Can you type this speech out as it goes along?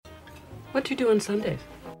What do you do on Sundays?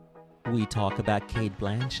 We talk about Cate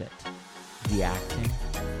Blanchett, the acting,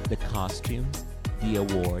 the costumes, the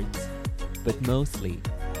awards, but mostly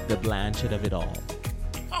the Blanchett of it all.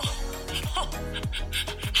 Oh,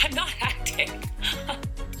 I'm not acting.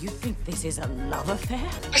 You think this is a love affair?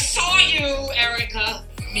 I saw you, Erica.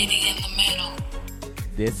 Meeting in the middle.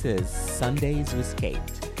 This is Sundays with Cate,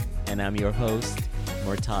 and I'm your host,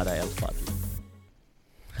 Murtada El Fadl.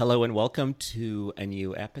 Hello and welcome to a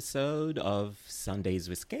new episode of Sundays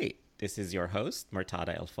with Cate. This is your host,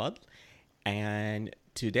 Murtada El Fadl, and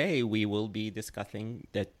today we will be discussing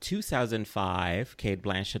the 2005 Cate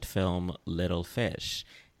Blanchett film Little Fish,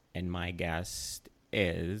 and my guest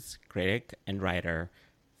is critic and writer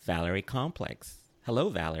Valerie Complex. Hello,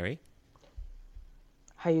 Valerie.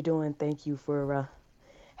 How you doing? Thank you for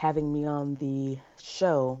having me on the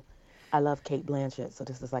show. I love Cate Blanchett, so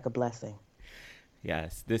this is like a blessing.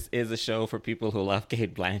 Yes, this is a show for people who love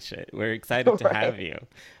Cate Blanchett. We're excited to have you.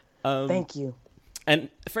 Thank you. And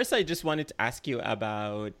first, I just wanted to ask you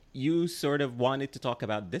about, you sort of wanted to talk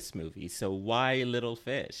about this movie. So why Little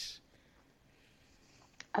Fish?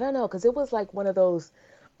 I don't know, because it was like one of those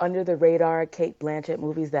under-the-radar Cate Blanchett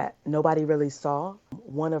movies that nobody really saw.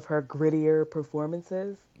 One of her grittier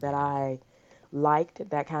performances that I liked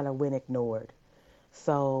that kind of went ignored.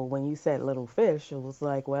 So when you said Little Fish, it was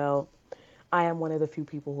like, well, I am one of the few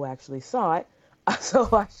people who actually saw it, so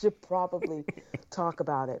I should probably talk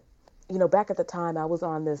about it. You know, back at the time, I was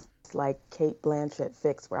on this like Cate Blanchett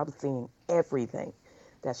fix where I was seeing everything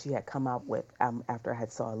that she had come out with after I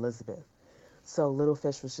had saw Elizabeth. So Little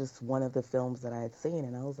Fish was just one of the films that I had seen,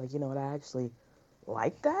 and I was like, you know what, I actually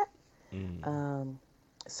like that.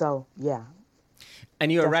 So yeah.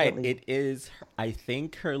 And you're definitely. right. It is, I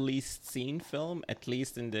think, her least seen film, at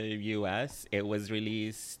least in the US. It was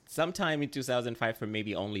released sometime in 2005 for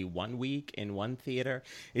maybe only 1 week in one theater.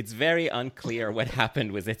 It's very unclear what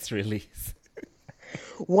happened with its release.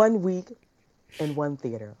 1 week in one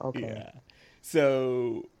theater. Okay. Yeah.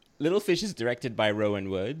 So Little Fish is directed by Rowan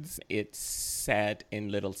Woods. It's set in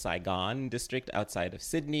Little Saigon district outside of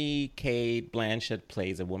Sydney. Cate Blanchett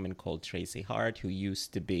plays a woman called Tracy Hart who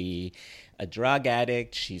used to be a drug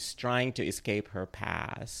addict. She's trying to escape her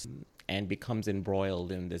past and becomes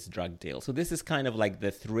embroiled in this drug deal. So this is kind of like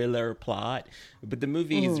the thriller plot, but the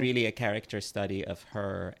movie is really a character study of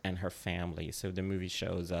her and her family. So the movie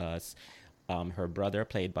shows us her brother,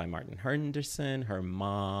 played by Martin Henderson, her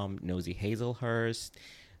mom, Nosy Hazelhurst,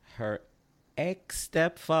 her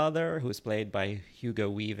ex-stepfather, who's played by Hugo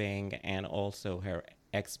Weaving, and also her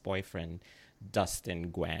ex-boyfriend,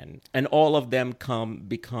 Dustin Gwen. And all of them come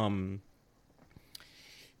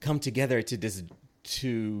together to this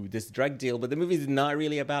drug deal. But the movie is not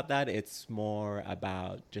really about that. It's more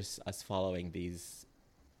about just us following these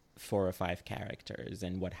 4 or 5 characters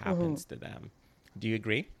and what happens to them. Do you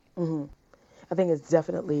agree? I think it's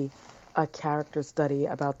definitely a character study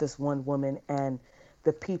about this one woman and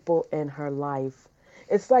the people in her life.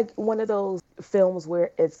 It's like one of those films where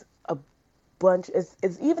it's a bunch, it's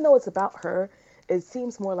even though it's about her, it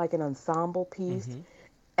seems more like an ensemble piece.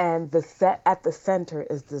 And the set at the center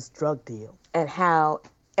is this drug deal and how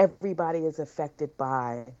everybody is affected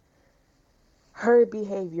by her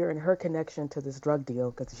behavior and her connection to this drug deal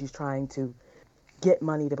because she's trying to get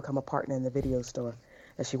money to become a partner in the video store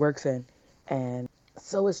that she works in. And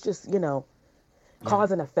so it's just,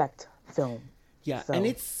 cause and effect film. Yeah, So- and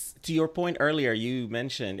it's, to your point earlier, you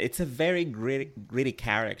mentioned, it's a very gritty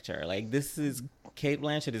character. Like, this is, Cate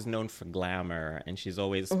Blanchett is known for glamour, and she's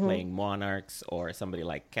always playing monarchs or somebody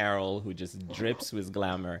like Carol, who just drips with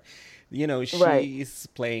glamour. She's Right.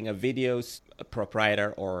 playing a video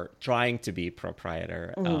proprietor or trying to be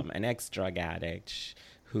proprietor, an ex-drug addict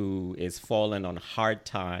who is fallen on hard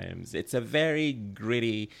times. It's a very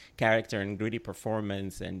gritty character and gritty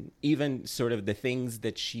performance, and even sort of the things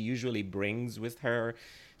that she usually brings with her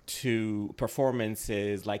to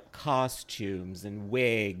performances, like costumes and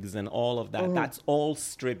wigs and all of that, that's all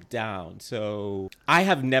stripped down. So I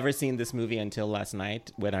have never seen this movie until last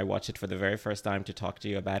night when I watched it for the very first time to talk to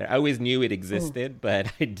you about it. I always knew it existed,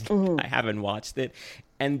 but I haven't watched it.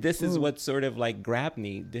 And this is what sort of like grabbed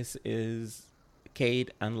me. This is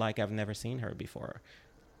Cate unlike I've never seen her before.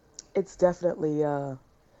 It's definitely, and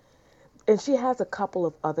she has a couple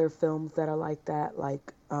of other films that are like that,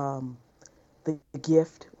 like The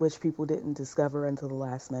Gift, which people didn't discover until the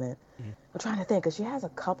last minute. I'm trying to think, because she has a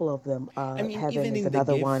couple of them. I mean, Heaven even is in The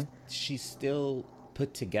another Gift, one. she's still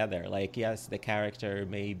put together. Like, yes, the character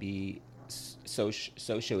may be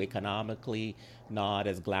socioeconomically not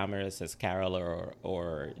as glamorous as Carol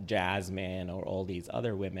or Jasmine or all these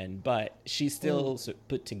other women, but she's still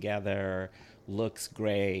put together looks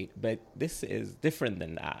great, but this is different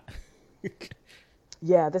than that.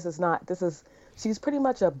 Yeah, this is not. This is. She's pretty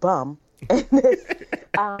much a bum, and this,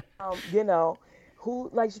 um, you know, who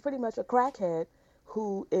like she's pretty much a crackhead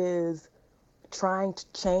who is trying to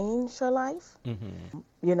change her life.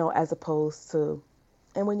 You know, as opposed to,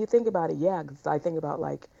 and when you think about it, yeah, 'cause I think about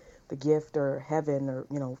like The Gift or Heaven or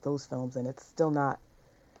those films, and it's still not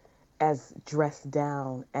as dressed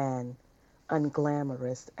down and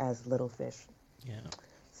unglamorous as Little Fish. Yeah.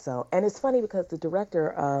 So, and it's funny because the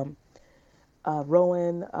director,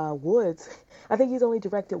 Rowan Woods, I think he's only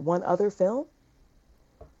directed one other film.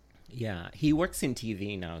 Yeah, he works in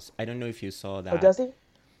TV now. I don't know if you saw Oh, that. does he?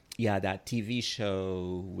 Yeah, that TV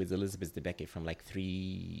show with Elizabeth Debicki from like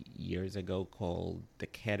 3 years ago called The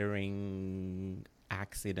Kettering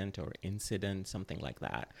Accident or Incident, something like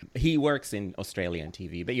that. He works in Australian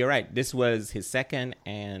TV, but you're right. This was his second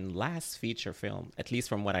and last feature film, at least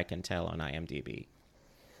from what I can tell on IMDb.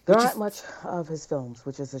 There aren't much of his films,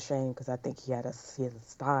 which is a shame because I think he had a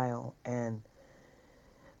style, and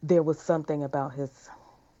there was something about his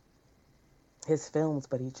films,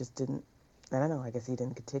 but he just didn't. I don't know. I guess he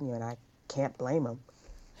didn't continue, and I can't blame him.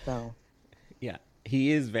 So Yeah,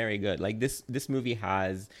 he is very good. Like this movie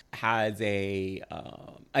has a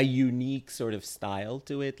unique sort of style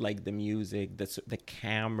to it. Like the music, the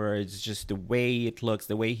camera, it's just the way it looks,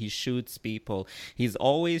 the way he shoots people. He's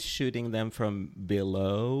always shooting them from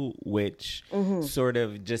below, which sort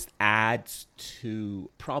of just adds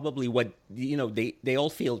to probably what they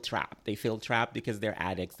all feel trapped. They feel trapped because they're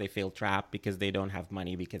addicts. They feel trapped because they don't have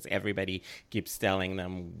money, because everybody keeps telling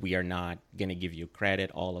them we are not gonna give you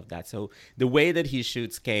credit, all of that. So the way that he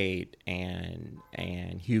shoots Kate and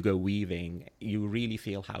Hugo Weaving, you really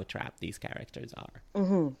feel how trapped these characters are.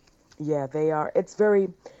 yeah, they are. It's very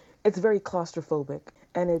claustrophobic,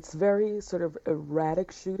 and it's very sort of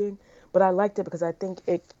erratic shooting. But I liked it because I think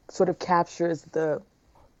it sort of captures the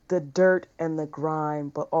dirt and the grime,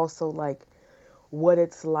 but also like what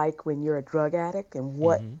it's like when you're a drug addict and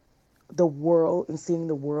what the world, and seeing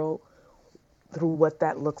the world through what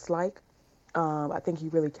that looks like. I think he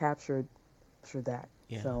really captured that.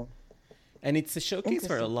 Yeah. So, and it's a showcase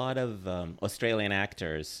for a lot of Australian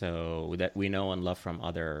actors, so that we know and love from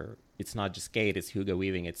other. It's not just Kate, it's Hugo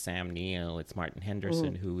Weaving, it's Sam Neill, it's Martin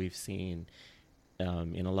Henderson, who we've seen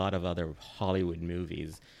in a lot of other Hollywood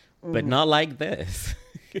movies, but not like this.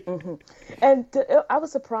 and I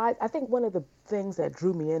was surprised. I think one of the things that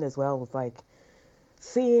drew me in as well was like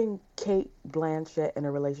seeing Kate Blanchett in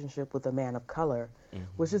a relationship with a man of color,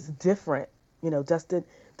 which is different.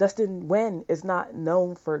 Dustin Nguyen is not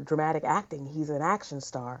known for dramatic acting. He's an action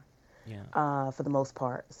star, for the most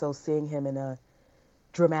part. So seeing him in a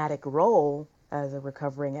dramatic role as a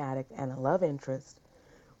recovering addict and a love interest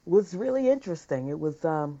was really interesting. It was,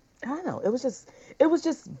 I don't know, it was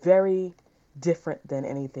just very different than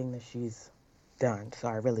anything that she's done. So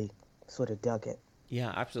I really sort of dug it.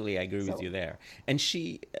 Yeah, absolutely. I agree with you there. And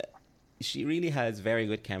she really has very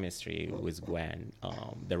good chemistry with Gwen.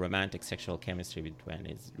 The romantic sexual chemistry with Gwen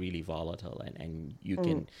is really volatile, and you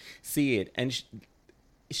can see it. And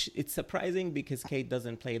it's surprising because Kate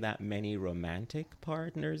doesn't play that many romantic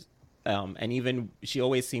partners. And even she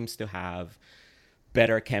always seems to have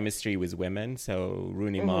better chemistry with women. So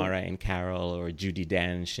Rooney Mara and Carol, or Judi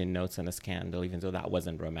Dench in Notes on a Scandal, even though that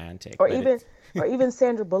wasn't romantic. Or even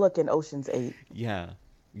Sandra Bullock in Ocean's 8. Yeah.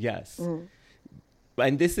 Yes.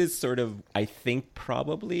 And this is sort of, I think,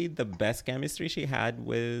 probably the best chemistry she had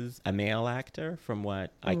with a male actor, from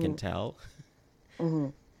what I can tell.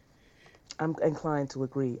 I'm inclined to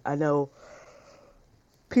agree. I know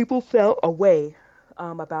people felt a way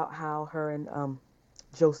about how her and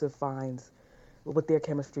Joseph Fiennes, what their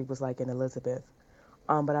chemistry was like in Elizabeth.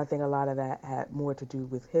 But I think a lot of that had more to do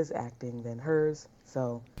with his acting than hers.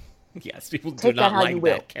 So yes, people do not like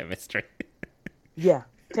that chemistry. Yeah,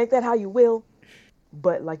 take that how you will.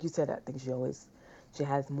 But like you said, I think she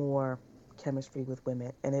has more chemistry with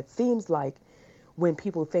women. And it seems like when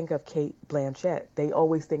people think of Kate Blanchett, they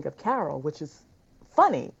always think of Carol, which is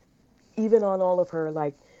funny. Even on all of her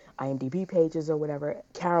like IMDb pages or whatever,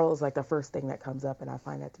 Carol is like the first thing that comes up, and I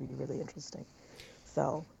find that to be really interesting.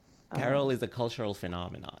 So Carol is a cultural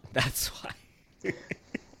phenomenon. That's why.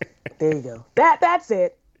 There you go. That's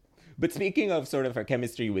it. But speaking of sort of her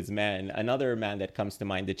chemistry with men, another man that comes to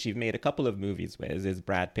mind that she's made a couple of movies with is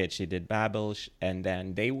Brad Pitt. She did Babel, and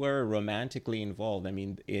then they were romantically involved. I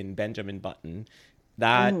mean, in Benjamin Button,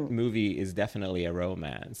 that movie is definitely a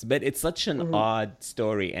romance. But it's such an odd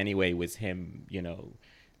story anyway, with him,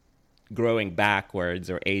 growing backwards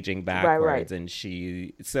or aging backwards. Right. And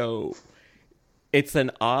so It's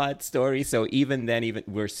an odd story. So even then, even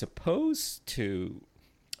we're supposed to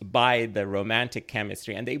buy the romantic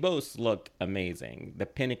chemistry, and they both look amazing, the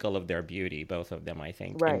pinnacle of their beauty, both of them, I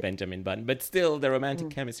think, in Right. Benjamin Button. But still, the romantic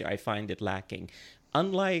chemistry, I find it lacking.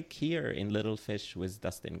 Unlike here in Little Fish with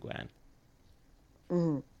Dustin Gwen.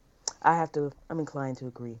 I'm inclined to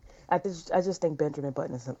agree. I just think Benjamin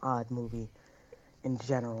Button is an odd movie in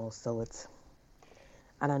general, so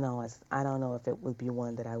I don't know. I don't know if it would be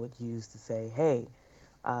one that I would use to say, hey,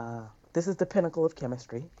 this is the pinnacle of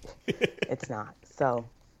chemistry. It's not. So,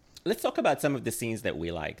 Let's talk about some of the scenes that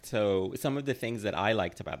we liked. So, some of the things that I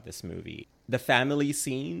liked about this movie. The family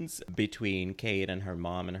scenes between Kate and her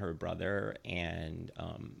mom and her brother and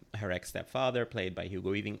her ex-stepfather, played by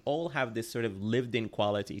Hugo Weaving, all have this sort of lived-in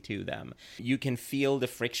quality to them. You can feel the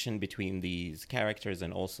friction between these characters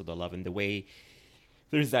and also the love and the way.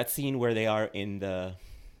 There's that scene where they are in the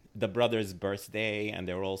brother's birthday and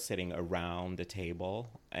they're all sitting around the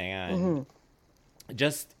table, and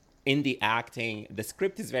just in the acting, the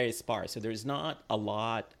script is very sparse, so there's not a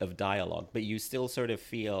lot of dialogue, but you still sort of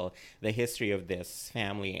feel the history of this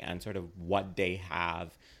family and sort of what they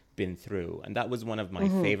have been through. And that was one of my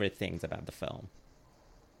favorite things about the film.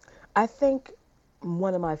 I think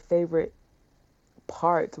one of my favorite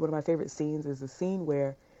one of my favorite scenes is the scene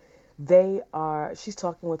where she's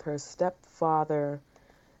talking with her stepfather,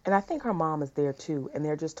 and I think her mom is there too, and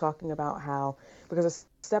they're just talking about how, because her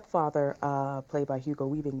stepfather, played by Hugo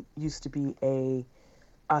Weaving, used to be a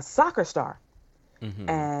soccer star,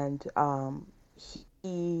 and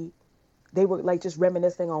they were like just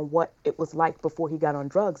reminiscing on what it was like before he got on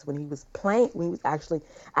drugs, when he was actually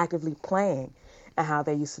actively playing, and how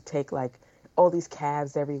they used to take like all these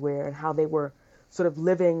cabs everywhere, and how they were sort of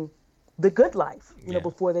living the good life, you know,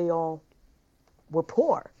 before they all were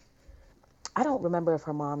poor. I don't remember if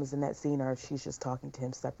her mom is in that scene or if she's just talking to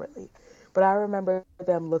him separately. But I remember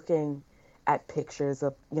them looking at pictures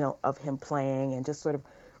of, you know, of him playing and just sort of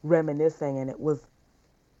reminiscing. And it was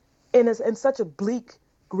in such a bleak,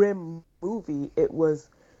 grim movie, it was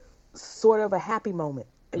sort of a happy moment.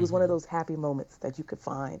 It was one of those happy moments that you could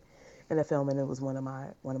find in the film, and it was one of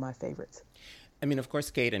my favorites. I mean, of course,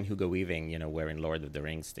 Kate and Hugo Weaving, you know, were in Lord of the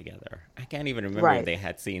Rings together. I can't even remember if they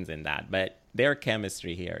had scenes in that, but their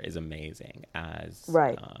chemistry here is amazing as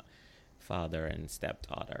father and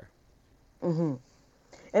stepdaughter. And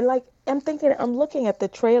like, I'm looking at the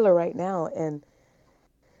trailer right now, and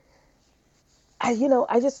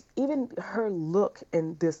even her look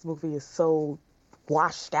in this movie is so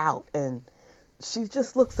washed out, and she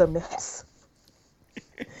just looks a mess.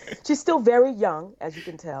 She's still very young, as you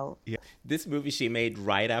can tell. Yeah. This movie she made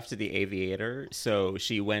right after The Aviator, so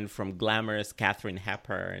she went from glamorous Katharine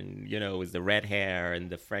Hepburn, you know, with the red hair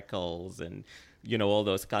and the freckles and, you know, all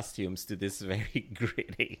those costumes, to this very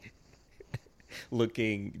gritty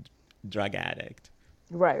looking drug addict.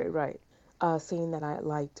 Right. A scene that I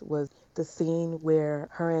liked was the scene where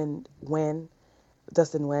her and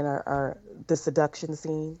Dustin Nguyen are the seduction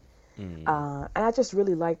scene. And I just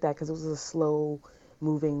really liked that because it was a slow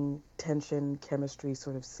moving tension chemistry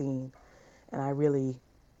sort of scene, and I really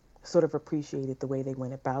sort of appreciated the way they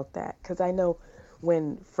went about that, because I know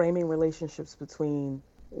when framing relationships between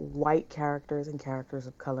white characters and characters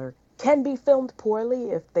of color can be filmed poorly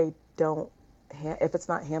if it's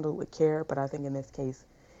not handled with care, but I think in this case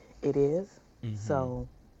it is. So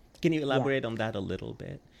can you elaborate on that a little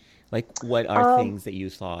bit? Like, what are things that you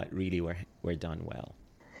thought really were done well?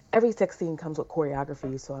 Every sex scene comes with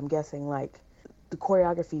choreography, so I'm guessing like the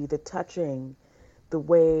choreography, the touching, the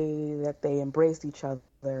way that they embraced each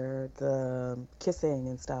other, the kissing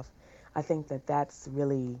and stuff. I think that's what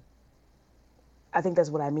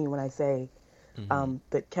I mean when I say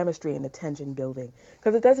the chemistry and the tension building.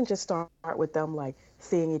 Because it doesn't just start with them like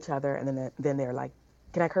seeing each other and then they're like,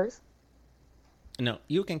 can I curse? No,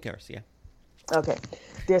 you can curse, yeah. Okay.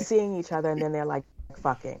 They're seeing each other and then they're like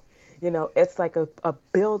fucking. You know, it's like a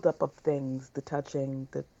buildup of things, the touching,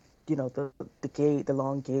 the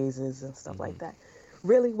long gazes and stuff like that.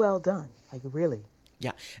 Really well done. Like, really.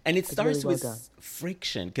 Yeah. And it starts really well with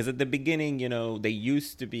friction, because at the beginning, you know, they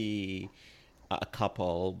used to be a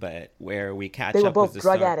couple, but where we catch up. They were both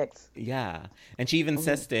drug addicts. Yeah. And she even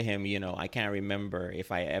says to him, you know, I can't remember if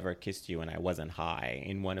I ever kissed you and I wasn't high,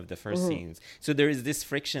 in one of the first scenes. So there is this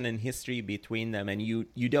friction and history between them, and you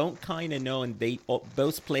don't kind of know, and they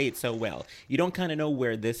both play it so well. You don't kind of know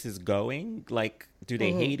where this is going. Like, do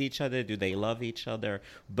they hate each other? Do they love each other?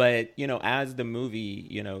 But, you know, as the movie,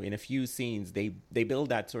 you know, in a few scenes, they build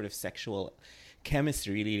that sort of sexual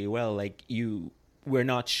chemistry really well. Like, we're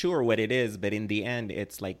not sure what it is, but in the end,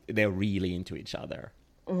 it's like they're really into each other.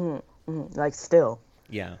 Like, still.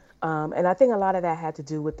 Yeah. And I think a lot of that had to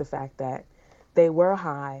do with the fact that they were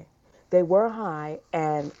high. They were high,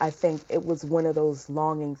 and I think it was one of those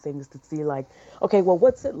longing things to see, like, okay, well,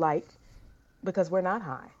 what's it like? Because we're not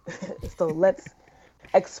high. So let's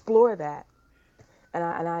explore that. And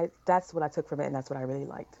I that's what I took from it, and that's what I really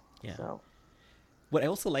liked. Yeah. So What I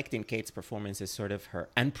also liked in Kate's performance is sort of her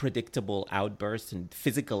unpredictable outbursts and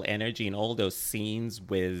physical energy in all those scenes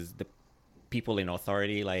with the people in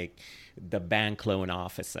authority, like the bank loan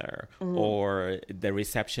officer or the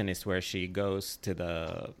receptionist, where she goes to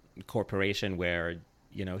the corporation where,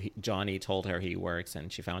 Johnny told her he works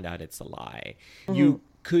and she found out it's a lie. You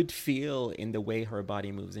could feel in the way her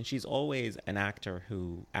body moves. And she's always an actor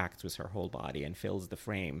who acts with her whole body and fills the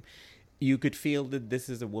frame. You could feel that this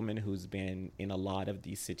is a woman who's been in a lot of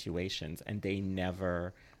these situations and they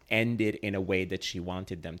never ended in a way that she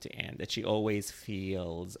wanted them to end, that she always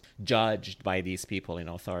feels judged by these people in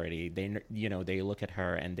authority. They look at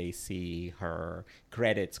her and they see her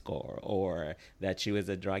credit score or that she was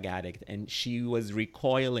a drug addict, and she was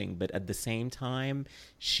recoiling, but at the same time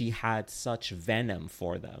she had such venom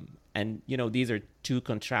for them. And these are two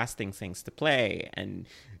contrasting things to play, and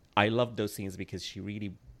I loved those scenes because she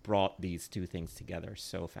really brought these two things together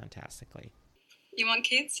so fantastically. You want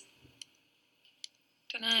kids?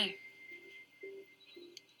 Don't know.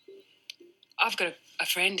 I've got a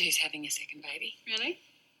friend who's having a second baby. Really?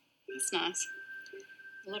 That's nice.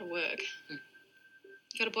 A lot of work.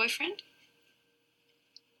 You got a boyfriend?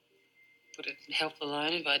 Would it help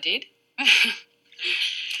alone if I did?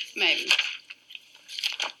 Maybe.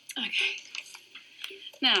 Okay.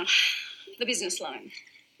 Now, the business loan.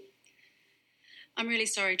 I'm really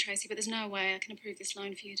sorry, Tracy, but there's no way I can approve this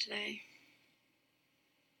loan for you today.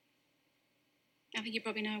 I think you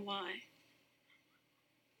probably know why.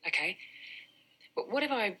 Okay. But what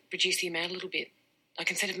if I reduce the amount a little bit?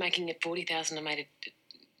 Like, instead of making it 40,000, I made it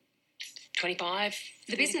 25?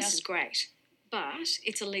 The business is great, but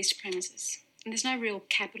it's a leased premises. And there's no real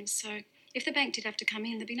capital, so if the bank did have to come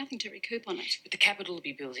in, there'd be nothing to recoup on it. But the capital will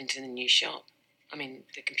be built into the new shop. I mean,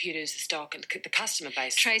 the computers, the stock, and the customer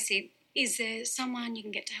base. Tracy, is there someone you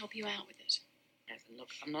can get to help you out with it? Nathan, look,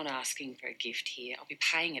 I'm not asking for a gift here. I'll be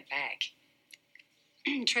paying it back.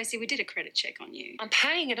 Tracy, we did a credit check on you. I'm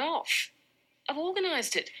paying it off. I've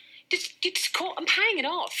organised it. Just call. I'm paying it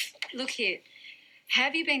off. Look here.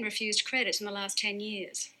 Have you been refused credit in the last 10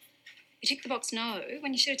 years? You ticked the box no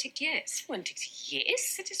when you should have ticked yes. One ticks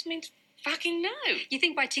yes. That just means fucking no. You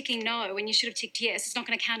think by ticking no when you should have ticked yes, it's not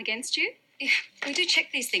going to count against you? Yeah, we do check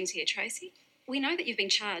these things here, Tracy. We know that you've been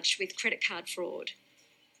charged with credit card fraud.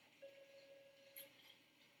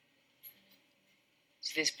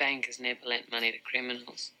 So this bank has never lent money to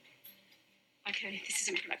criminals. Okay, this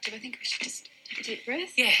isn't productive. I think we should just take a deep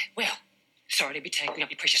breath. Yeah, well, sorry to be taking up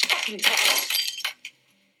your precious fucking time.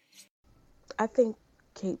 I think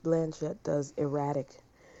Cate Blanchett does erratic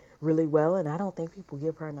really well, and I don't think people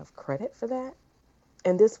give her enough credit for that.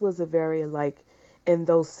 And this was a very, in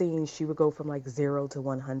those scenes, she would go from 0 to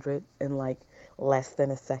 100 in less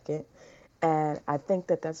than a second. And I think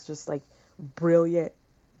that that's just brilliant,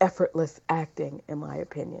 effortless acting, in my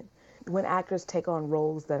opinion. When actors take on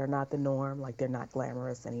roles that are not the norm, they're not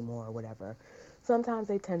glamorous anymore or whatever, sometimes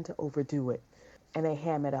they tend to overdo it and they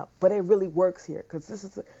ham it up. But it really works here because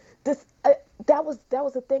that was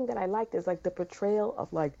the thing that I liked, is the portrayal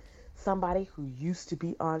of somebody who used to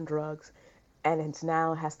be on drugs and it's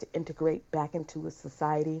now has to integrate back into a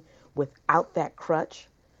society without that crutch.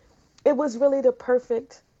 It was really the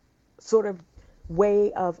perfect sort of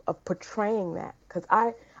way of portraying that, because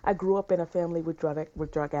I grew up in a family with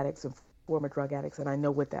drug addicts and former drug addicts, and I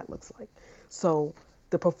know what that looks like. So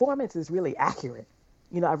the performance is really accurate.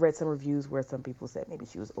 I've read some reviews where some people said maybe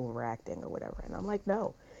she was overacting or whatever, and I'm like,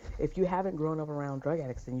 no. If you haven't grown up around drug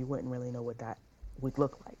addicts, then you wouldn't really know what that would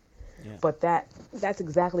look like. Yeah. But that's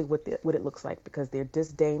exactly what it looks like, because they're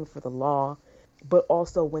disdain for the law, but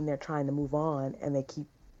also when they're trying to move on and they keep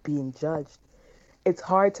being judged, it's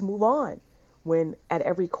hard to move on when at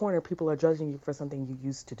every corner people are judging you for something you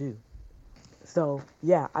used to do. So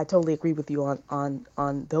yeah, I totally agree with you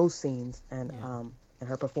on those scenes and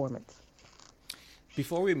her performance.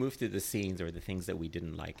 Before we move to the scenes or the things that we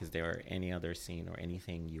didn't like, is there any other scene or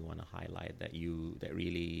anything you want to highlight that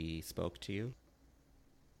really spoke to you?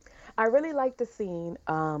 I really liked the scene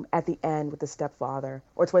at the end with the stepfather,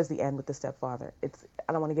 or towards the end with the stepfather.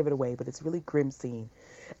 I don't want to give it away, but it's a really grim scene.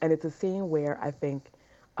 And it's a scene where I think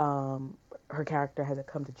her character has a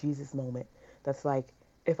come to Jesus moment that's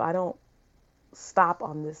if I don't stop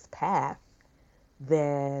on this path,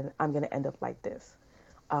 then I'm going to end up like this.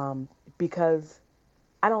 Because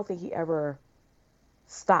I don't think he ever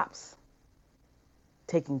stops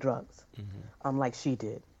taking drugs, like she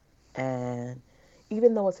did. And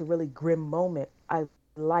even though it's a really grim moment, I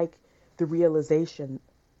like the realization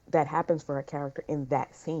that happens for a character in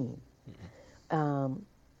that scene.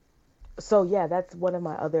 So yeah, that's one of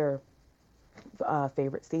my other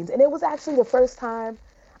favorite scenes. And it was actually the first time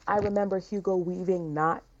I remember Hugo Weaving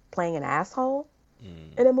not playing an asshole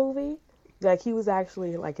in a movie. Like he was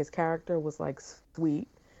actually like his character was like sweet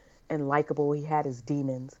and likable. He had his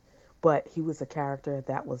demons, but he was a character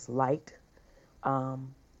that was liked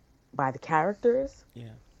by the characters.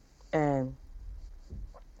 Yeah. And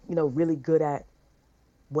really good at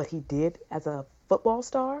what he did as a football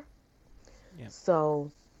star. Yeah.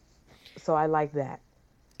 So I like that.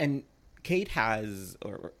 And Kate has,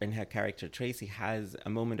 or in her character, Tracy has a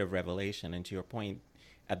moment of revelation. And to your point,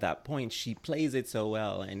 at that point, she plays it so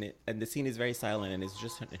well. And the scene is very silent and it's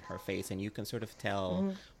just in her face. And you can sort of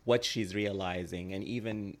tell what she's realizing. And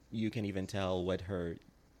you can even tell what her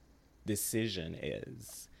decision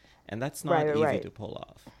is. And that's not easy to pull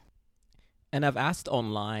off. And I've asked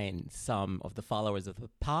online some of the followers of the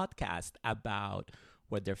podcast about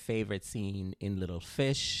what their favorite scene in Little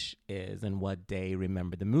Fish is and what they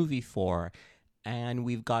remember the movie for. And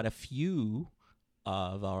we've got a few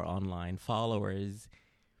of our online followers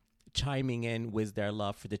chiming in with their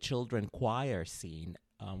love for the children choir scene,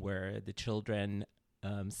 where the children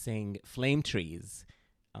sing Flame Trees.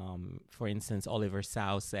 For instance, Oliver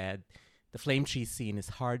Sow said, "The Flame Trees scene is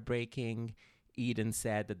heartbreaking." Eden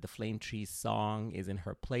said that the Flame Trees song is in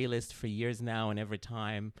her playlist for years now, and every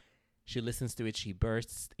time she listens to it, she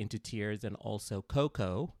bursts into tears. And also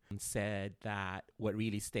Coco said that what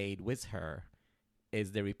really stayed with her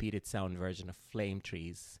is the repeated sound version of Flame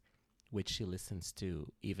Trees, which she listens to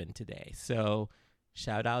even today. So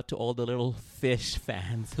shout out to all the Little Fish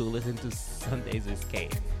fans who listen to Sundays with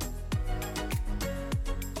Kate.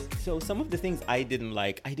 So some of the things I didn't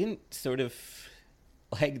like, I didn't sort of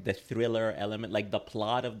like the thriller element, like the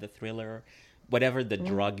plot of the thriller, whatever the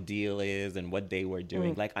drug deal is and what they were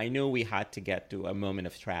doing. Like, I know we had to get to a moment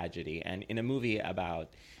of tragedy. And in a movie about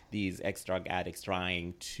these ex-drug addicts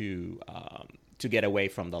trying to get away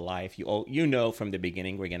from the life, you know from the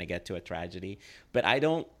beginning we're going to get to a tragedy. But I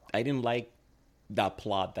didn't like the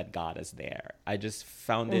plot that got us there. I just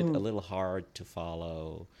found it a little hard to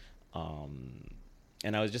follow.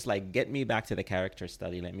 And I was just like, get me back to the character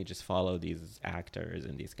study. Let me just follow these actors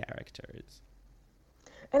and these characters.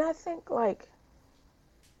 And I think, like,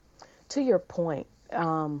 to your point,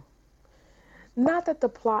 not that the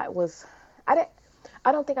plot was, I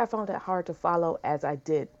don't think I found it hard to follow as I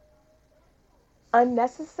did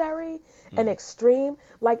unnecessary and extreme.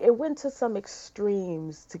 Like, it went to some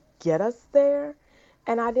extremes to get us there,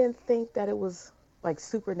 and I didn't think that it was, like,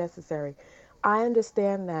 super necessary. I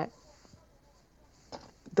understand that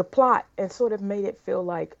the plot and sort of made it feel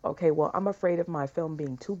like, okay, well, I'm afraid of my film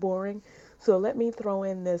being too boring, so let me throw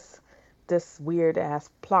in this weird ass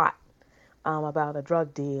plot about a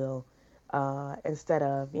drug deal instead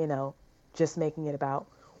of just making it about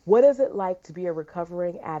what is it like to be a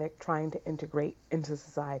recovering addict trying to integrate into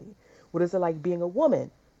society. What is it like being a woman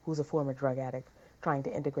who's a former drug addict trying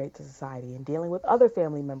to integrate to society and dealing with other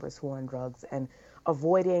family members who are on drugs and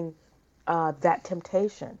avoiding that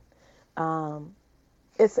temptation.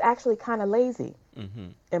 It's actually kind of lazy,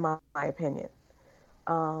 in my opinion,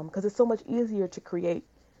 because it's so much easier to create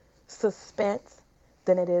suspense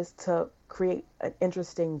than it is to create an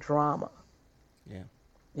interesting drama.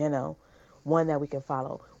 Yeah. One that we can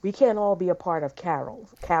follow. We can't all be a part of Carol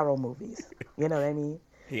movies. You know what I mean?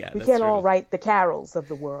 Yeah, we can't all write the Carols of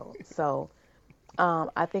the world. So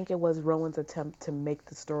I think it was Rowan's attempt to make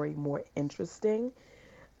the story more interesting.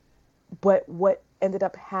 But what ended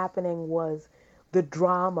up happening was the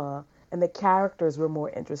drama and the characters were more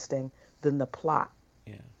interesting than the plot.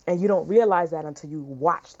 Yeah. And you don't realize that until you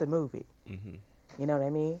watch the movie. You know what I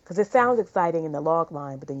mean? Because it sounds exciting in the log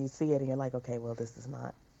line, but then you see it and you're like, okay, well, this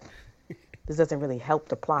doesn't really help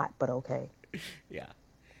the plot, but okay. Yeah.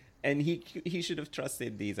 And he should have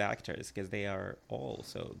trusted these actors because they are all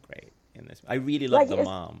so great in this. I really love the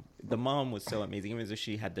mom. The mom was so amazing, even though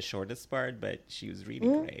she had the shortest part, but she was really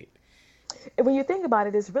great. And when you think about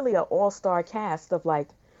it, it's really an all-star cast of, like,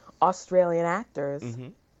 Australian actors.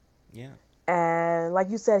 Yeah. And like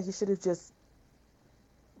you said, he should have just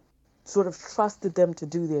sort of trusted them to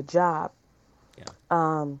do their job.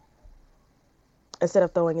 Yeah. Instead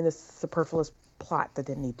of throwing in this superfluous plot that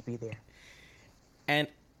didn't need to be there. And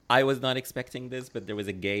I was not expecting this, but there was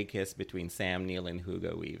a gay kiss between Sam Neill and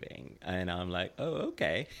Hugo Weaving. And I'm like, oh,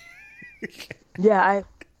 okay. Yeah,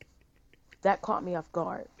 that caught me off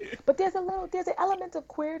guard. But there's an element of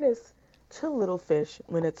queerness to Little Fish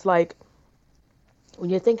when it's like when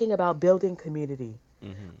you're thinking about building community,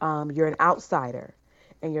 you're an outsider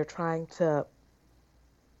and you're trying to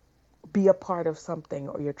be a part of something,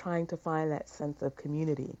 or you're trying to find that sense of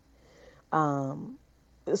community.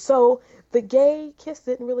 So the gay kiss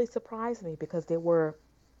didn't really surprise me because there were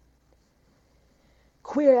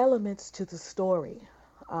queer elements to the story.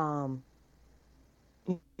 Um,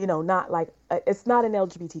 not like it's not an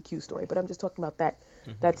LGBTQ story, but I'm just talking about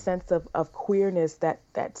that sense of queerness,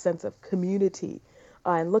 that sense of community,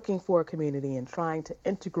 and looking for a community and trying to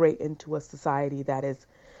integrate into a society that is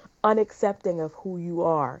unaccepting of who you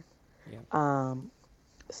are. Yeah.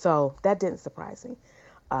 So that didn't surprise me.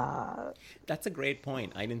 That's a great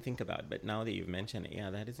point. I didn't think about it, but now that you've mentioned it, yeah,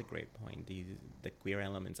 that is a great point. The queer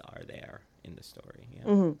elements are there in the story.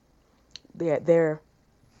 Yeah. They're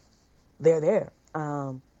there.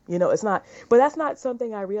 It's not, but that's not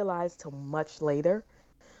something I realized till much later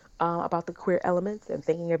about the queer elements and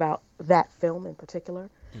thinking about that film in particular.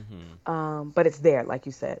 But it's there, like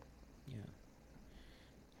you said. Yeah.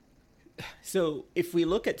 So if we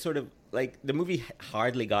look at sort of like the movie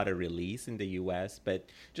hardly got a release in the US, but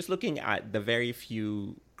just looking at the very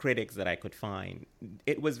few critics that I could find,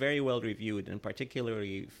 it was very well reviewed, and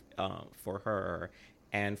particularly for her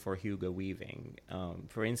and for Hugo Weaving.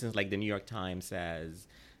 For instance, like the New York Times says,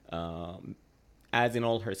 as in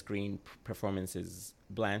all her screen performances,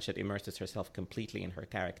 Blanchett immerses herself completely in her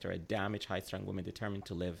character, a damaged, high-strung woman determined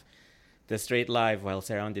to live the straight life while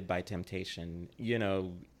surrounded by temptation.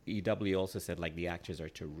 EW also said like the actors are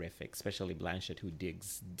terrific, especially Blanchett, who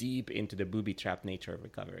digs deep into the booby-trapped nature of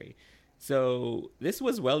recovery. So this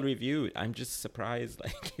was well reviewed. I'm just surprised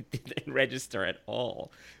like it didn't register at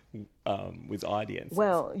all with audiences.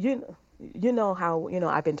 Well, you know how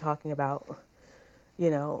I've been talking about.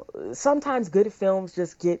 Sometimes good films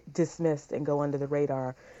just get dismissed and go under the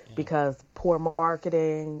radar because poor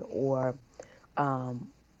marketing or,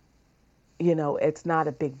 it's not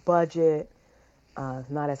a big budget,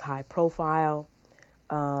 not as high profile.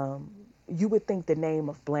 You would think the name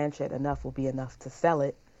of Blanchett enough will be enough to sell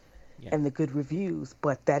it and the good reviews,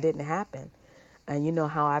 but that didn't happen. And you know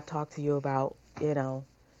how I've talked to you about,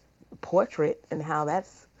 Portrait and how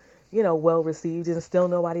that's, well received and still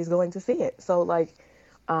nobody's going to see it. So like,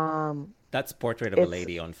 that's Portrait of a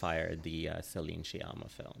Lady on Fire, the Celine Sciamma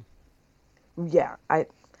film. Yeah, I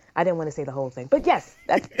didn't want to say the whole thing, but yes,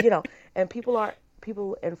 that's and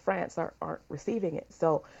people in France aren't receiving it.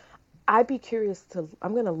 So I'd be curious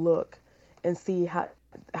I'm gonna look and see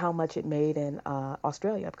how much it made in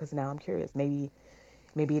Australia, because now I'm curious. Maybe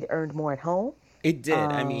it earned more at home. It did.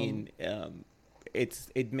 I mean,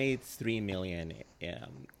 it made $3 million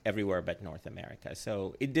everywhere but North America.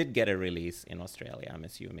 So it did get a release in Australia, I'm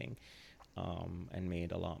assuming, and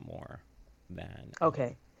made a lot more than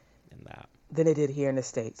that. Than it did here in the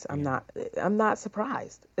States. I'm not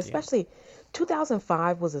surprised. Especially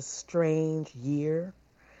 2005 was a strange year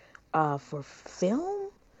for film.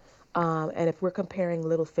 And if we're comparing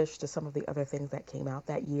Little Fish to some of the other things that came out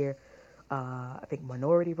that year, I think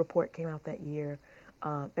Minority Report came out that year.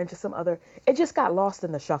 And just some other, it just got lost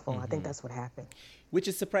in the shuffle. I think that's what happened. Which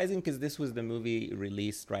is surprising because this was the movie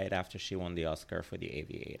released right after she won the Oscar for The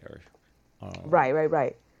Aviator.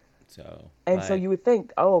 Right. So you would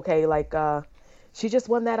think, she just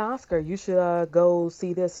won that Oscar. You should go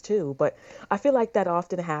see this too. But I feel like that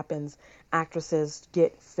often happens. Actresses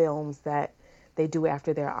get films that they do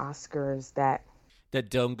after their Oscars that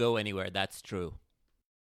don't go anywhere. That's true.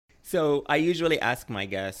 So I usually ask my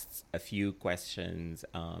guests a few questions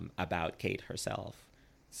about Kate herself.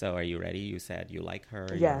 So are you ready? You said you like her.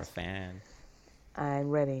 Yes. You're a fan. I'm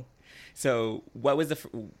ready. So when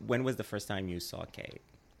was the first time you saw Kate?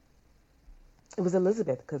 It was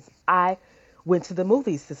Elizabeth, because I went to the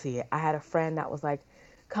movies to see it. I had a friend that was like,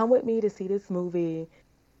 come with me to see this movie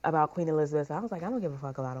about Queen Elizabeth. I was like, I don't give a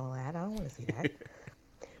fuck about all that. I don't want to see that.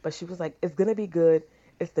 But she was like, it's going to be good.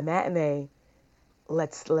 It's the matinee.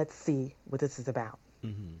 Let's see what this is about.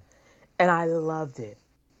 Mm-hmm. And I loved it.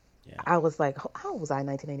 Yeah. I was like, how old was I in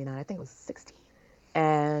 1989? I think it was 16.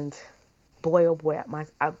 And boy, oh boy,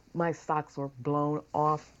 my socks were blown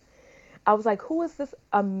off. I was like, who is this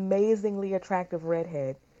amazingly attractive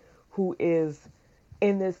redhead who is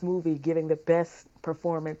in this movie giving the best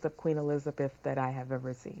performance of Queen Elizabeth that I have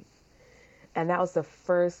ever seen? And that was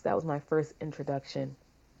my first introduction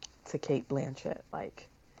to Cate Blanchett. Like,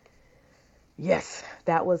 yes,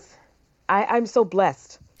 that was, I'm so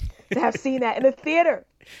blessed to have seen that in the theater.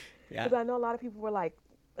 Because I know a lot of people were like,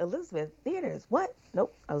 Elizabeth, theaters, what?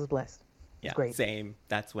 Nope, I was blessed. Yeah, great. Same.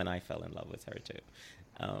 That's when I fell in love with her too.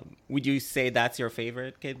 Would you say that's your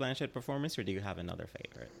favorite Cate Blanchett performance, or do you have another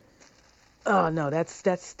favorite? Oh no, that's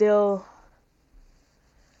still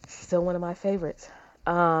Still one of my favorites.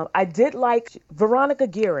 I did like Veronica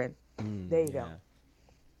Guerin. There you go.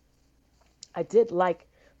 I did like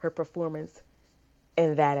her performance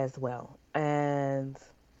in that as well. And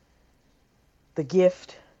The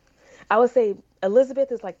Gift. I would say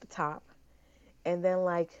Elizabeth is like the top. And then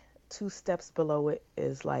like 2 steps below it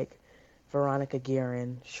is like Veronica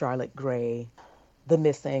Guerin, Charlotte Gray, The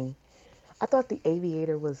Missing. I thought The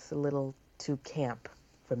Aviator was a little too camp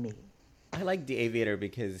for me. I like The Aviator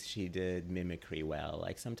because she did mimicry well.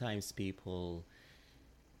 Like sometimes people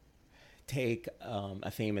take a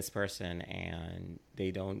famous person and they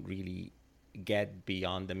don't really get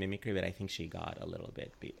beyond the mimicry, but I think she got a little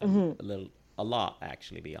bit, a lot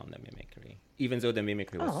actually beyond the mimicry, even though the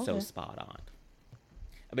mimicry was so spot on.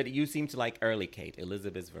 But you seem to like early Kate,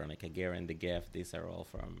 Elizabeth, Veronica Guerin, The Gift. These are all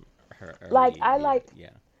from her early. Like I like,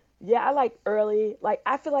 yeah. Yeah, I like early. Like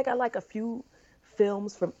I feel like I like a few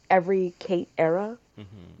films from every Kate era.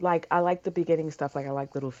 Like I like the beginning stuff. Like I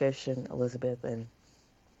like Little Fish and Elizabeth and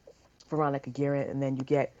Veronica Guerin, and then you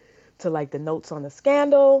get to like the Notes on the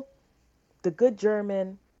Scandal, The Good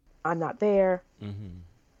German, I'm Not There,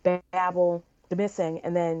 Babel, The Missing,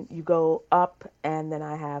 and then you go up, and then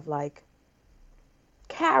I have like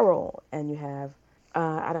Carol, and you have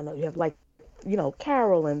I don't know, you have like, you know,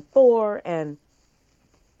 Carol and Thor and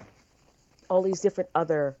all these different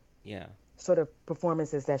other sort of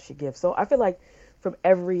performances that she gives. So I feel like from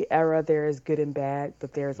every era there is good and bad,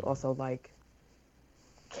 but there's also like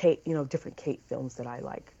Kate, you know, different Kate films that I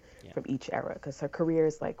like from each era, because her career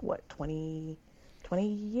is like what, 20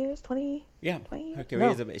 years, 20? Yeah, 20 years? her career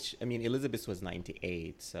is I mean, Elizabeth was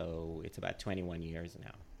 98, so it's about 21 years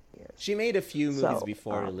now. She made a few movies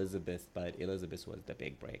before Elizabeth, but Elizabeth was the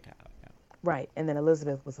big breakout. Yeah. Right, and then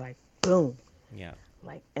Elizabeth was like, boom. Yeah.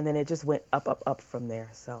 Like, and then it just went up from there.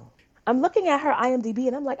 So I'm looking at her IMDb,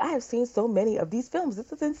 and I'm like, I have seen so many of these films.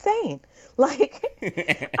 This is insane. Like,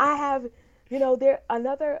 I have, you know,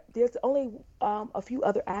 there's only a few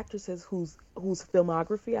other actresses whose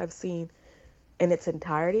filmography I've seen in its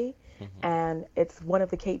entirety, and it's one of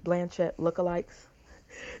the Kate Blanchett lookalikes,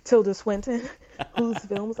 Tilda Swinton, whose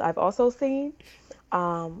films I've also seen.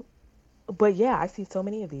 But yeah, I see so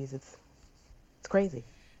many of these. It's crazy.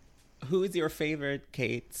 Who is your favorite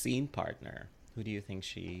Kate scene partner? Who do you think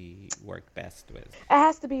she worked best with? It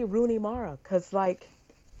has to be Rooney Mara, because like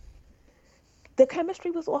the chemistry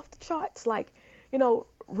was off the charts. Like, you know,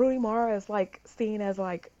 Rooney Mara is like seen as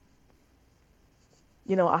like,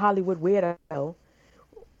 you know, a Hollywood weirdo.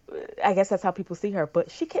 I guess that's how people see her, but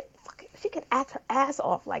she can act her ass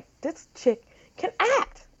off. Like, this chick can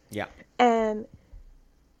act. Yeah. And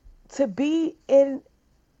to be in,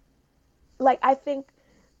 like, I think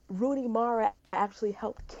Rooney Mara actually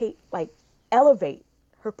helped Kate like elevate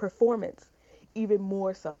her performance even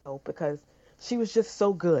more so, because she was just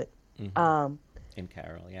so good. In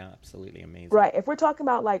Carol, yeah, absolutely amazing. Right. If we're talking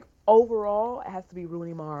about like overall, it has to be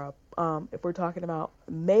Rooney Mara. If we're talking about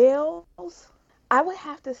males, I would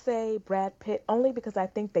have to say Brad Pitt, only because I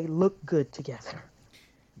think they look good together.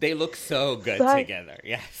 They look so good together,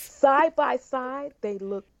 yes. Side by side, they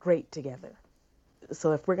look great together.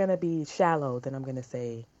 So if we're gonna be shallow, then I'm gonna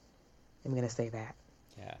say that.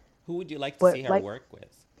 Yeah. Who would you like to see her work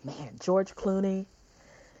with? Man, George Clooney,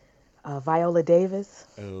 Viola Davis.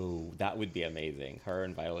 Oh, that would be amazing. Her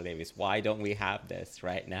and Viola Davis. Why don't we have this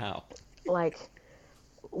right now? Like,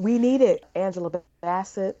 we need it. Angela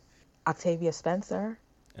Bassett, Octavia Spencer.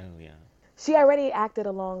 Oh, yeah. She already acted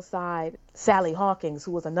alongside Sally Hawkins,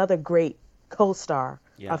 who was another great co-star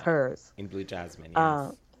of hers. In Blue Jasmine,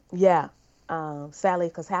 yes. Yeah. Sally,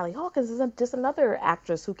 because Sally Hawkins is just another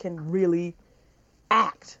actress who can really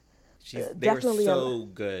act. They were so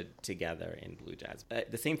good together in Blue Jasmine.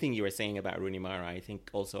 The same thing you were saying about Rooney Mara, I think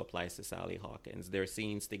also applies to Sally Hawkins. Their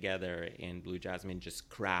scenes together in Blue Jasmine just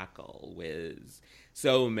crackle with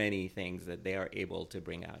so many things that they are able to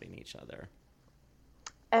bring out in each other.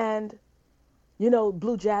 And, you know,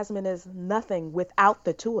 Blue Jasmine is nothing without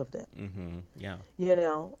the two of them. Mm-hmm. Yeah. You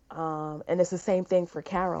know, and it's the same thing for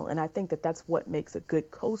Carol. And I think that that's what makes a good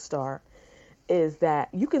co-star, is that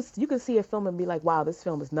you can see a film and be like, wow, this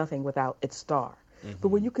film is nothing without its star. But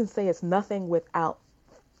when you can say it's nothing without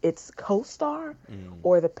its co-star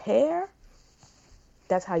or the pair,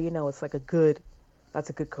 that's how you know it's like that's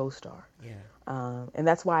a good co-star. Yeah. And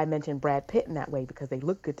that's why I mentioned Brad Pitt in that way, because they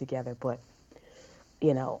look good together. But,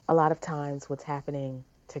 you know, a lot of times what's happening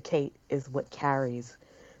to Kate is what carries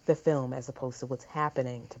the film as opposed to what's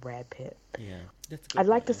happening to Brad Pitt. Yeah. That's good. I'd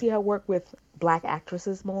like to see her work with Black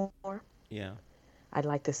actresses more. Yeah. I'd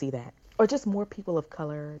like to see that. Or just more people of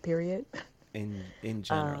color, period. In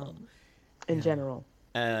general. In general.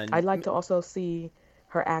 And I'd like to also see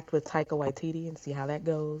her act with Taika Waititi and see how that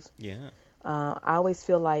goes. Yeah. I always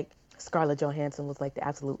feel like Scarlett Johansson was like the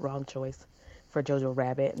absolute wrong choice for Jojo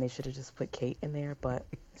Rabbit, and they should have just put Kate in there, but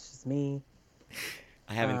it's just me.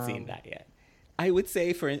 I haven't seen that yet. I would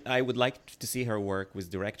say I would like to see her work with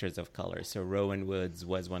directors of color. So Rowan Woods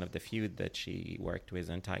was one of the few that she worked with,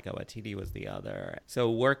 and Taika Waititi was the other. So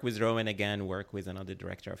work with Rowan again, work with another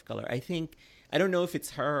director of color. I don't know if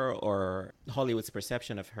it's her or Hollywood's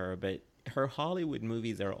perception of her, but her Hollywood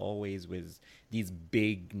movies are always with these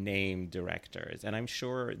big name directors. And I'm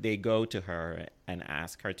sure they go to her and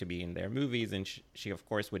ask her to be in their movies. And she of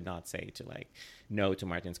course, would not say to no to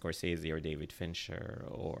Martin Scorsese or David Fincher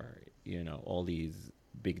or, all these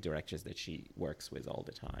big directors that she works with all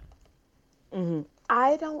the time. Mm-hmm.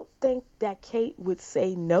 I don't think that Kate would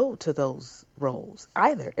say no to those roles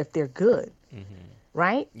either if they're good. Mm-hmm.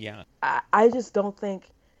 Right? Yeah. I just don't think...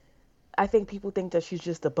 I think people think that she's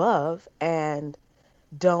just above and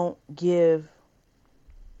don't give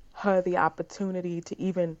her the opportunity to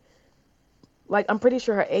even... I'm pretty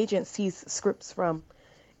sure her agent sees scripts from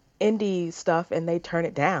indie stuff and they turn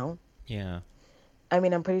it down. Yeah. I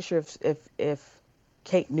mean, I'm pretty sure if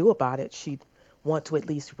Kate knew about it, she'd want to at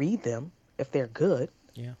least read them if they're good.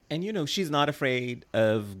 Yeah. And, she's not afraid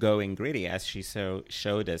of going gritty, as she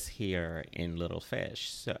showed us here in Little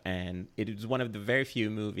Fish. And it was one of the very few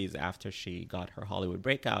movies after she got her Hollywood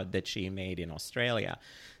breakout that she made in Australia.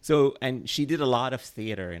 And she did a lot of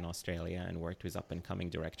theater in Australia and worked with up-and-coming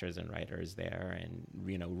directors and writers there and,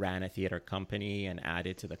 ran a theater company and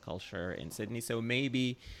added to the culture in Sydney. So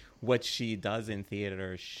maybe what she does in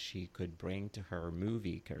theater, she could bring to her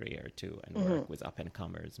movie career, too, and work with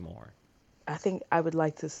up-and-comers more. I think I would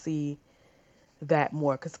like to see that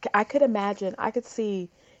more because I could see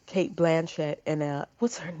Kate Blanchett in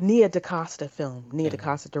what's her Nia DaCosta film. Nia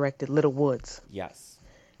DaCosta directed Little Woods. Yes.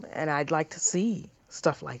 And I'd like to see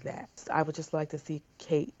stuff like that. I would just like to see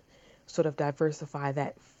Kate sort of diversify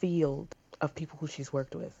that field of people who she's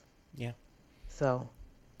worked with. Yeah. So.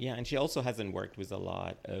 Yeah, and she also hasn't worked with a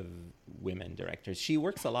lot of women directors. She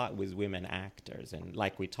works a lot with women actors. And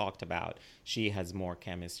like we talked about, she has more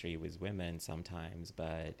chemistry with women sometimes,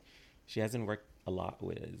 but she hasn't worked a lot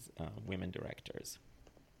with women directors.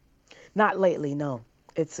 Not lately, no.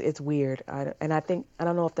 It's weird. I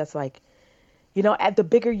don't know if that's at the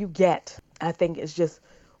bigger you get, I think it's just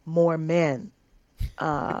more men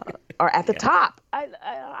are at the top. I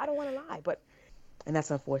don't want to lie, and that's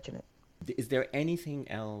unfortunate. Is there anything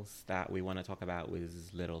else that we want to talk about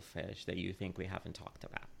with Little Fish that you think we haven't talked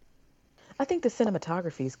about? I think the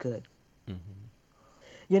cinematography is good.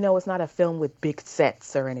 Mm-hmm. It's not a film with big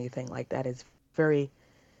sets or anything like that. It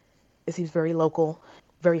seems very local,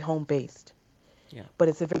 very home-based. Yeah. But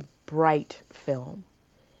it's a very bright film.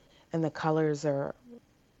 And the colors are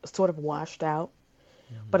sort of washed out.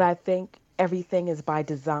 Mm-hmm. But I think everything is by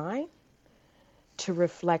design to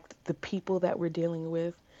reflect the people that we're dealing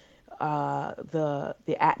with.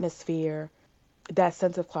 The atmosphere, that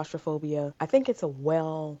sense of claustrophobia. I think it's a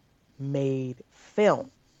well-made film.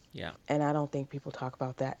 Yeah. And I don't think people talk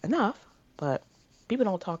about that enough, but people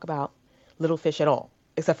don't talk about Little Fish at all,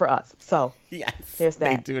 except for us. So yes, there's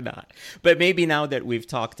that. They do not. But maybe now that we've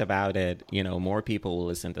talked about it, more people will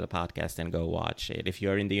listen to the podcast and go watch it. If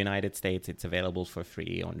you're in the United States, it's available for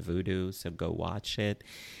free on Vudu, so go watch it.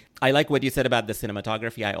 I like what you said about the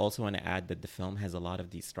cinematography. I also want to add that the film has a lot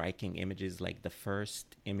of these striking images. Like the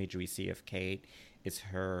first image we see of Kate is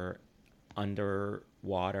her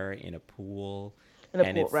underwater in a pool.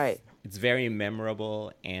 Right. It's very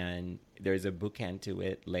memorable, and there's a bookend to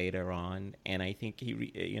it later on. And I think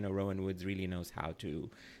Rowan Woods really knows how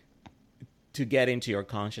to get into your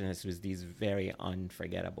consciousness with these very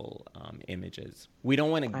unforgettable images. We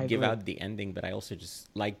don't want to give out the ending, but I also just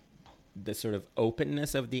like the sort of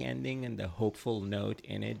openness of the ending and the hopeful note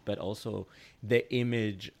in it, but also the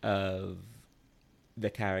image of the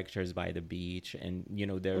characters by the beach. And,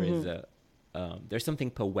 there is there's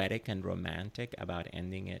something poetic and romantic about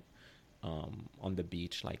ending it on the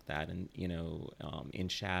beach like that, and in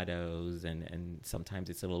shadows, and sometimes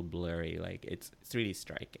it's a little blurry. It's really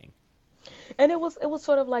striking. And it was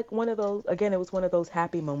sort of like one of those, again, it was one of those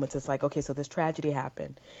happy moments. It's like, okay, so this tragedy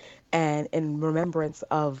happened, and in remembrance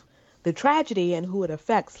of the tragedy and who it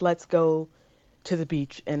affects, let's go to the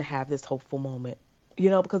beach and have this hopeful moment.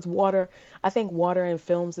 Because I think water in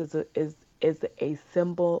films is a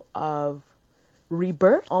symbol of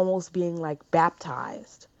rebirth, almost being like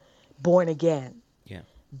baptized, born again,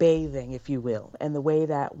 bathing, if you will. And the way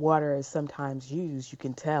that water is sometimes used, you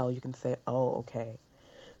can say, oh, okay.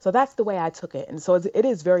 So that's the way I took it. And so it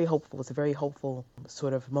is very hopeful. It's a very hopeful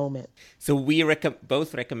sort of moment. So we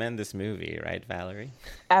both recommend this movie, right, Valerie?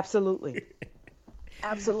 Absolutely.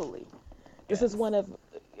 Absolutely. This is one of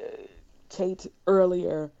Kate's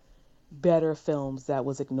earlier, better films that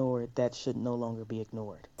was ignored, that should no longer be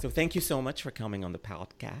ignored. So thank you so much for coming on the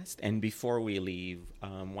podcast. And before we leave,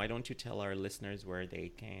 why don't you tell our listeners where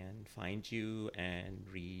they can find you and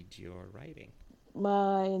read your writing?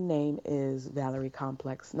 My name is Valerie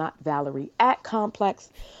Complex, not Valerie at Complex.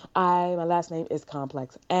 My last name is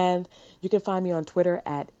Complex. And you can find me on Twitter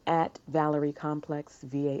at Valerie Complex,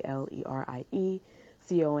 Valerie Complex.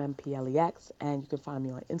 And you can find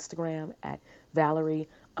me on Instagram at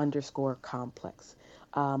Valerie_Complex.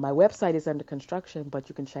 My website is under construction, but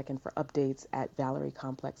you can check in for updates at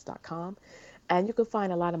ValerieComplex.com. And you can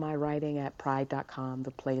find a lot of my writing at Pride.com,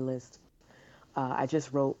 the playlist. I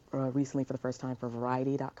just wrote recently for the first time for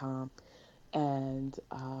Variety.com, and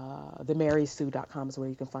themarysue.com is where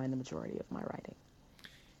you can find the majority of my writing.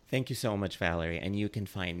 Thank you so much, Valerie. And you can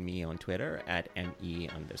find me on Twitter at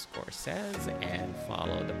ME_says and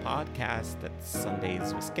follow the podcast. That's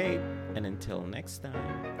Sundays with Kate. And until next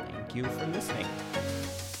time, thank you for listening.